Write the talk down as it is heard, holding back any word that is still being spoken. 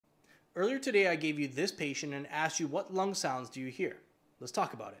Earlier today, I gave you this patient and asked you what lung sounds do you hear? Let's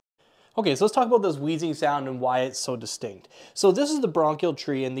talk about it. Okay, so let's talk about this wheezing sound and why it's so distinct. So this is the bronchial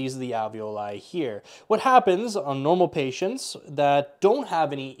tree and these are the alveoli here. What happens on normal patients that don't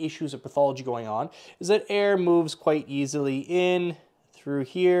have any issues or pathology going on is that air moves quite easily in through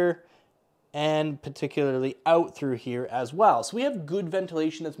here and particularly out through here as well. So we have good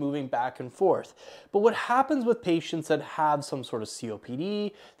ventilation that's moving back and forth. But what happens with patients that have some sort of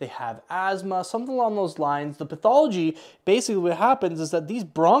COPD, they have asthma, something along those lines, the pathology, basically what happens is that these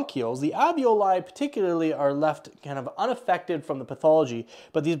bronchioles, the alveoli particularly, are left kind of unaffected from the pathology,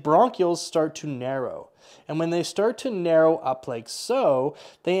 but these bronchioles start to narrow. And when they start to narrow up like so,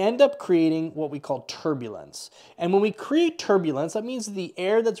 they end up creating what we call turbulence. And when we create turbulence, that means the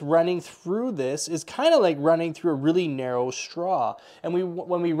air that's running through this is kind of like running through a really narrow straw. And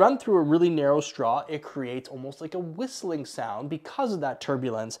when we run through a really narrow straw, it creates almost like a whistling sound because of that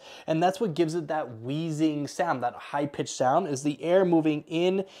turbulence. And that's what gives it that wheezing sound, that high-pitched sound, is the air moving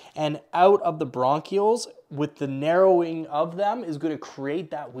in and out of the bronchioles with the narrowing of them is going to create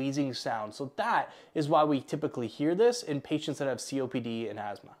that wheezing sound. So that is why we typically hear this in patients that have COPD and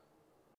asthma.